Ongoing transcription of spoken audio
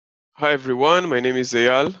Hi everyone, my name is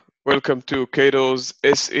Eyal. Welcome to Cato's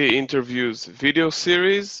SE Interviews video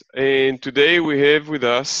series. And today we have with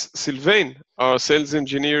us Sylvain, our sales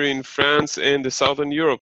engineer in France and the Southern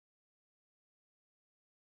Europe.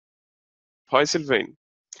 Hi Sylvain.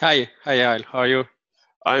 Hi, Al. How are you?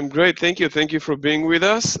 I'm great, thank you. Thank you for being with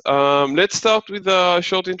us. Let's start with a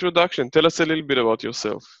short introduction. Tell us a little bit about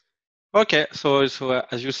yourself. Okay, so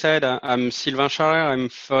as you said, I'm Sylvain Chareyre. I'm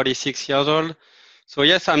 36 years old. So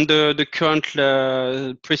yes, I'm the current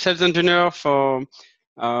pre-sales engineer for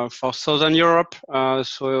Southern Europe.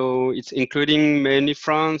 So it's including mainly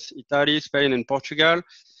France, Italy, Spain, and Portugal.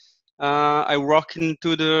 I work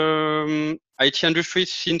into the IT industry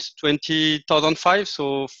since 2005,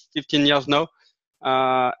 so 15 years now.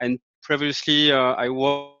 And previously, I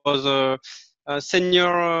was a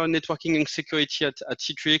senior networking and security at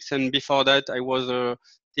Citrix, and before that, I was a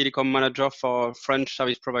telecom manager for a French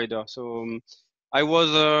service provider. So I was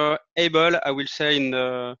able, I will say,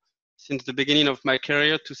 since the beginning of my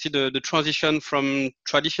career, to see the transition from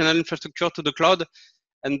traditional infrastructure to the cloud.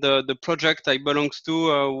 And the project I belongs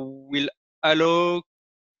to will allow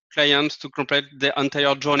clients to complete the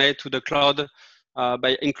entire journey to the cloud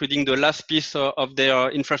by including the last piece of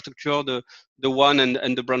their infrastructure, the WAN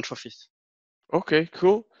and the branch office. Okay,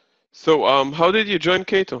 cool. So how did you join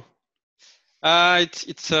Cato?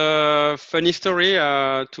 It's a funny story.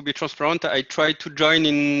 To be transparent, I tried to join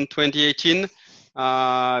in 2018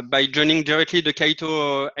 by joining directly the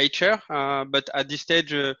Cato HR, but at this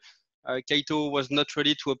stage, Cato was not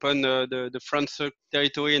ready to open the France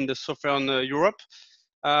territory in the southern Europe.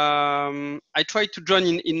 I tried to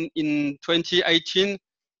join in 2018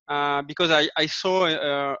 because I saw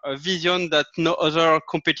a vision that no other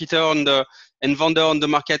competitor and vendor on the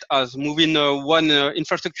market has, moving one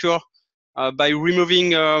infrastructure by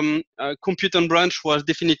removing compute and branch was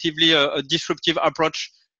definitively a disruptive approach,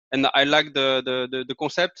 and I like the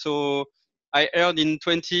concept. So I heard in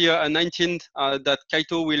 2019 that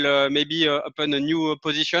Kaito will maybe open a new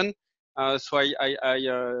position. So I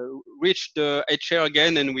reached the HR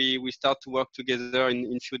again, and we start to work together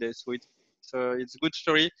in few days. So it's a good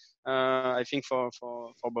story, I think, for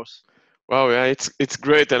both. Wow, yeah, it's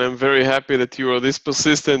great, and I'm very happy that you are this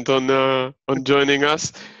persistent on joining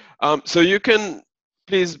us. So you can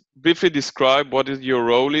please briefly describe what is your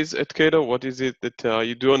role is at Cato. What is it that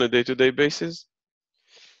you do on a day-to-day basis?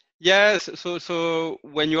 Yes, so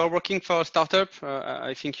when you are working for a startup,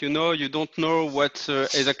 I think you don't know what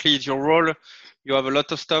exactly is your role. You have a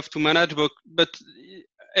lot of stuff to manage, but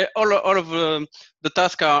all of the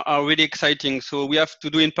tasks are really exciting. So we have to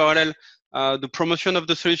do in parallel the promotion of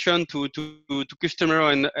the solution to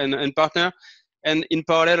customer and partner, and in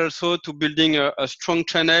parallel also to building a strong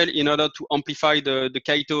channel in order to amplify the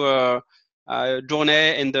Kaito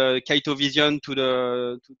journey and the Kaito vision to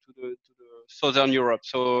the Southern Europe.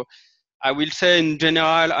 So I will say in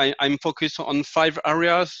general, I'm focused on 5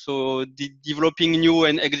 areas. So developing new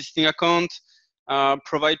and existing accounts,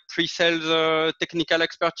 provide pre-sales technical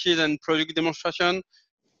expertise and product demonstration,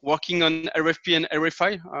 working on RFP and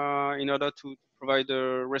RFI in order to provide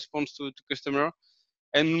a response to customer.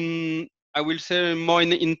 And I will say more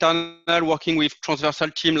in internal, working with transversal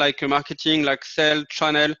team like marketing, like sales,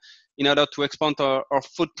 channel, in order to expand our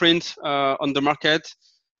footprint on the market.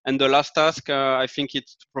 And the last task, I think,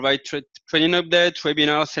 it's to provide training updates,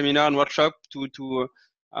 webinar, seminar, and workshop to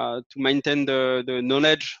maintain the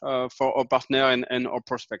knowledge for our partner and our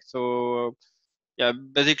prospects. So yeah,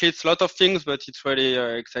 basically it's a lot of things, but it's really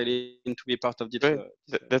exciting to be part of this. Great,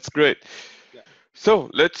 that's great. Yeah. So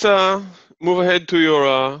let's move ahead to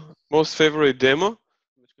your most favorite demo.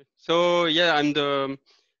 So yeah, I'm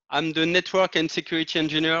the network and security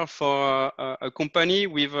engineer for a company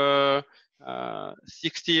with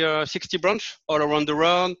 60 branch all around the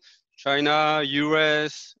world, China,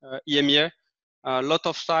 US, EMEA, a lot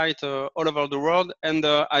of sites all over the world. And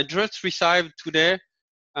I just received today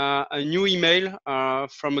a new email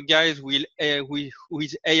from a guy who is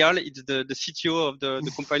Eyal. It's the CTO of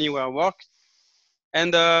the company where I work.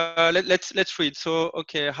 And let's read. So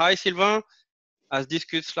okay, hi Sylvain. As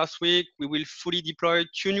discussed last week, we will fully deploy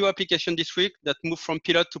 2 new applications this week that move from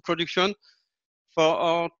pilot to production for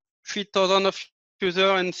our 3,000 of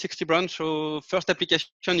users and 60 branch. So first application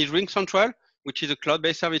is RingCentral, which is a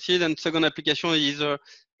cloud-based services, and second application is the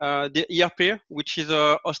ERP, which is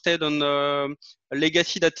hosted on a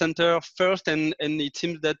legacy data center first, and it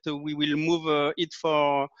seems that we will move it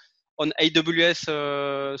for on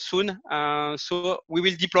AWS soon. So we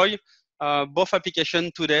will deploy both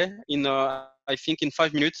applications today in I think in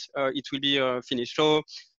 5 minutes it will be finished. So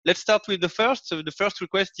let's start with the first. So the first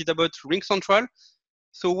request is about RingCentral.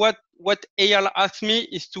 So what AL asked me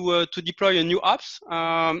is to deploy a new apps,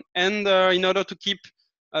 and in order to keep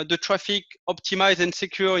the traffic optimized and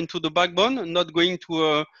secure into the backbone, not going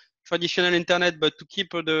to traditional internet, but to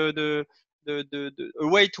keep a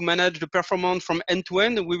way to manage the performance from end to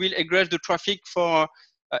end, we will egress the traffic for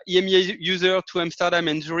EMEA user to Amsterdam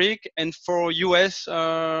and Zurich, and for US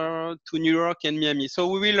to New York and Miami. So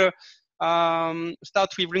we will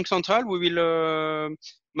start with RingCentral. We will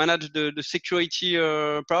manage the security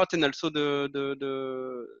part and also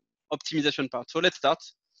the optimization part. So let's start.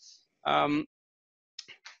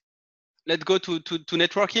 Let's go to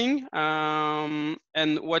networking.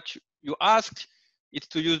 And what you asked is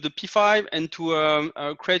to use the P5 and to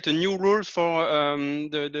create a new rules for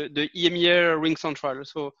the EMEA RingCentral.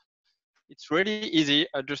 So it's really easy.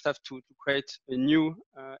 I just have to create a new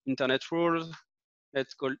internet rules.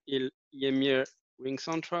 Let's call it EMEA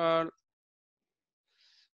RingCentral.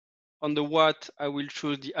 On the what, I will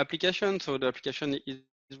choose the application. So the application is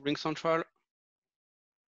RingCentral.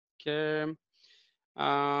 Okay.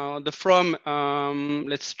 The from,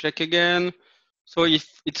 let's check again. So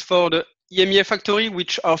if it's for the EMEA factory,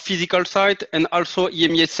 which are physical site, and also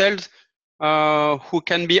EMEA sales, who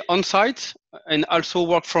can be on site and also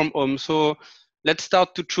work from home. So let's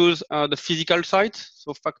start to choose the physical site.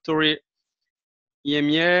 So factory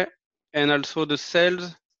EMEA, and also the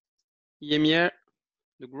sales EMEA,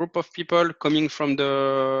 the group of people coming from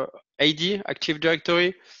the AD, Active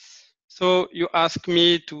Directory. So you ask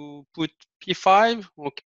me to put P5.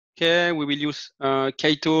 Okay, we will use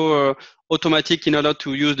Cato automatic in order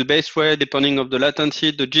to use the base rate depending of the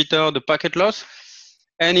latency, the jitter, the packet loss.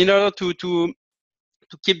 And in order to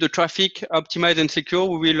keep the traffic optimized and secure,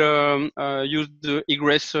 we will use the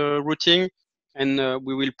egress routing, and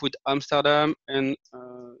we will put Amsterdam and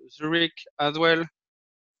Zurich as well.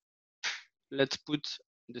 Let's put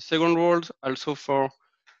the second rule also for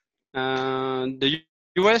the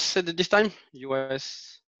US at this time.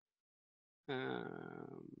 US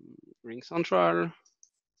RingCentral.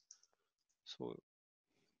 So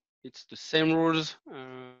it's the same rules.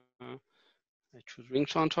 I choose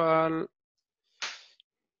RingCentral.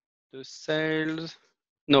 The sales.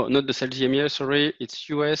 No, not the sales EMEA, sorry. It's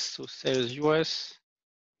US, so sales US.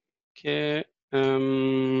 Okay.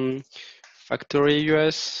 Factory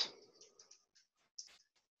US.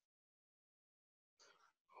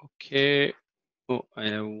 Okay. Oh, I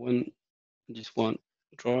have this one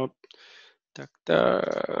drop.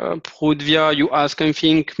 Prudvia, you ask, I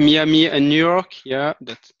think, Miami and New York. Yeah,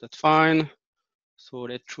 that's fine. So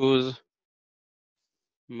let's choose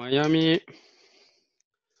Miami,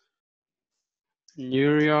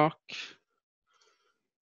 New York.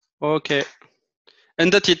 Okay.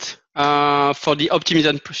 And that's it. For the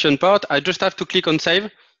optimization part, I just have to click on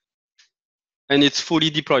save, and it's fully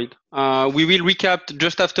deployed. We will recap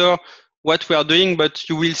just after what we are doing, but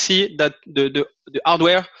you will see that the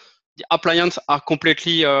hardware, the appliance are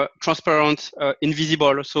completely transparent,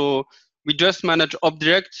 invisible. So we just manage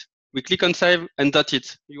object, we click on save, and that's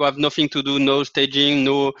it. You have nothing to do, no staging,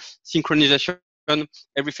 no synchronization,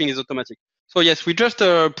 everything is automatic. So yes, we just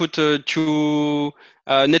put two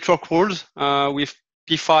network rules with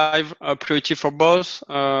P5 priority for both,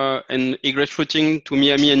 and egress routing to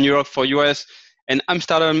Miami and New York for US, and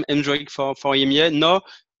Amsterdam and Zurich for EMEA. Now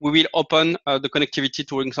we will open the connectivity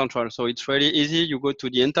to RingCentral. So it's really easy. You go to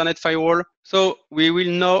the internet firewall. So we will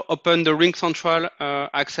now open the RingCentral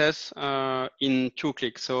access in 2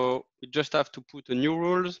 clicks. So we just have to put a new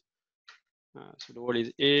rules. So the rule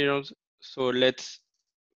is here. So let's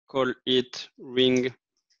call it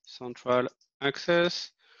RingCentral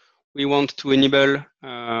access. We want to enable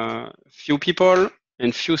few people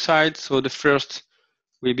and few sites. So the first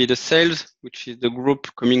will be the sales, which is the group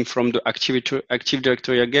coming from the Active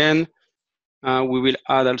Directory again. We will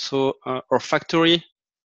add also our factory.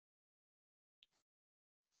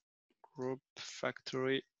 Group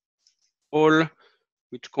factory all,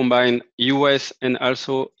 which combine US and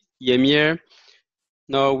also EMEA.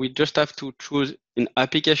 Now we just have to choose an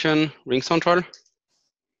application, RingCentral.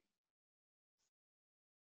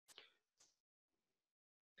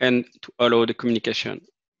 And to allow the communication.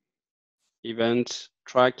 Event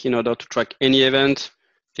track, in order to track any event,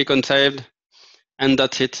 click on saved, and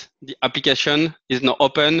that's it. The application is now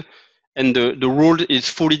open, and the rule is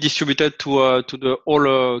fully distributed to the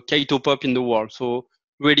all Cato POP in the world. So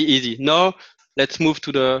really easy. Now let's move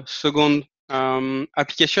to the second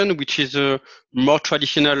application, which is a more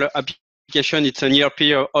traditional application. It's an ERP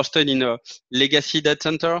hosted in a legacy data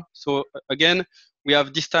center. So again, we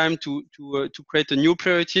have this time to create a new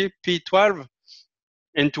priority, P12,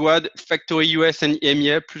 and to add factory US and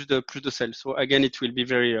EMEA plus the sales. So again, it will be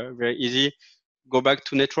very easy. go back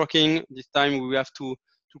to networking. This time we have to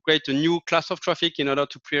create a new class of traffic in order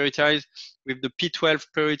to prioritize with the P12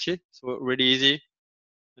 priority. So really easy.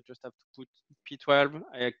 I just have to put P12.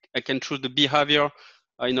 I can choose the behavior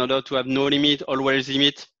in order to have no limit, always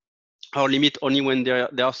limit, or limit only when there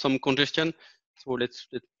are some congestion. So let's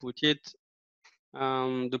put it.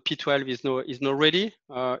 The P12 is not ready.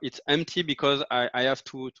 It's empty because I have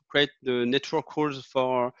to create the network rules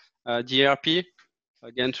for the ERP.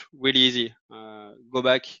 Again, really easy. Go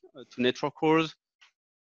back to network rules.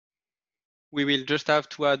 We will just have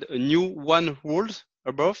to add a new one rules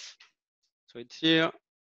above. So it's here,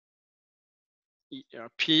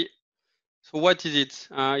 ERP. So what is it?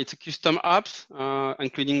 It's a custom apps,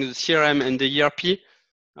 including the CRM and the ERP.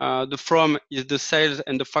 The from is the sales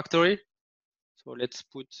and the factory. So let's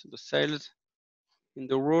put the sales in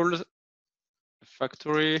the rules, the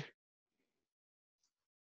factory.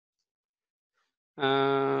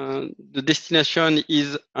 The destination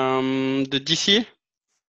is the DC,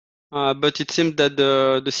 but it seems that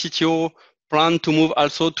the CTO plan to move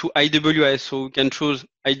also to AWS. So we can choose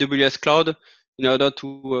AWS Cloud in order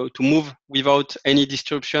to move without any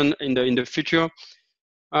disruption in the future.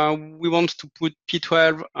 We want to put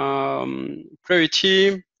P12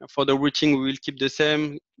 priority. For the routing, we will keep the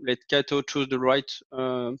same. Let Cato choose the right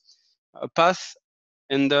path.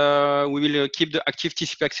 And we will keep the active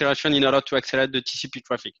TCP acceleration in order to accelerate the TCP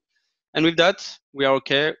traffic. And with that, we are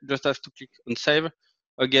okay. Just have to click on save.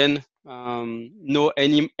 Again, no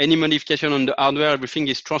any modification on the hardware. Everything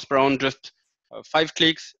is transparent. Just 5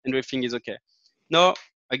 clicks, and everything is okay. Now,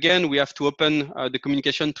 again, we have to open the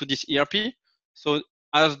communication to this ERP. So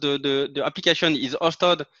as the application is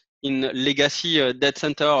hosted in legacy data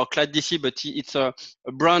center or cloud DC, but it's a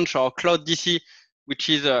branch or cloud DC, which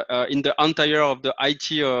is in the entire of the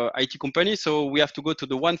IT company. So we have to go to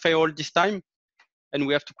the one firewall this time, and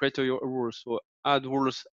we have to create a rule. So add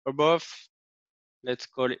rules above. Let's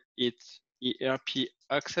call it ERP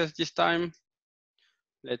access this time.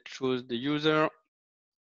 Let's choose the user.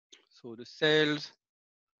 So the sales.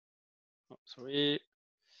 Oh, sorry.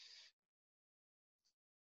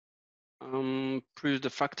 Plus the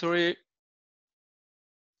factory.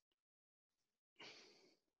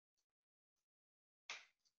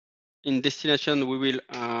 In destination, we will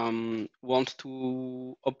want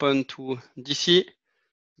to open to DC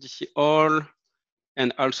all,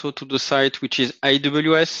 and also to the site which is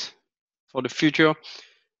AWS for the future.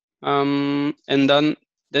 And then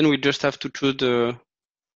we just have to choose the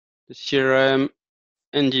CRM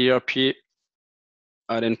and the ERP.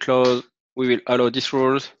 Add and close. We will allow these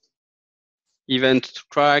rules. Event to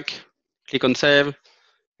track. Click on save.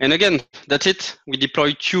 And again, that's it. We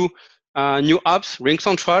deploy 2 new apps,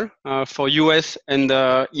 RingCentral for US and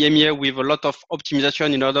EMEA, with a lot of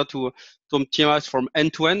optimization in order to optimize from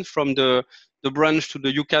end to end, from the branch to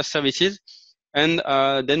the UCaaS services. And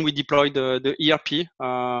then we deploy the ERP.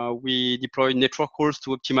 We deploy network rules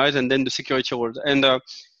to optimize, and then the security rules. And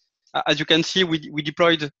as you can see, we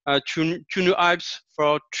deployed 2 new apps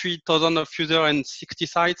for 3,000 of users and 60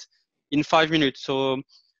 sites in 5 minutes. So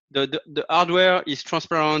the hardware is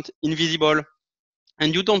transparent, invisible,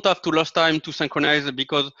 and you don't have to lose time to synchronize,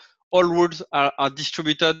 because all rules are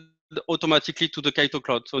distributed automatically to the Cato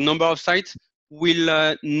Cloud. So number of sites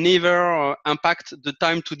will never impact the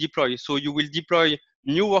time to deploy. So you will deploy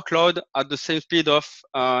new workload at the same speed of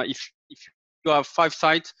if you have 5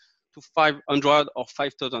 sites to 500 or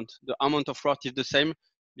 5,000. The amount of work is the same,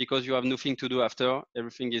 because you have nothing to do after.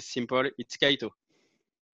 Everything is simple. It's Cato.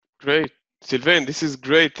 Great. Sylvain, this is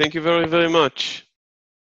great. Thank you very, very much.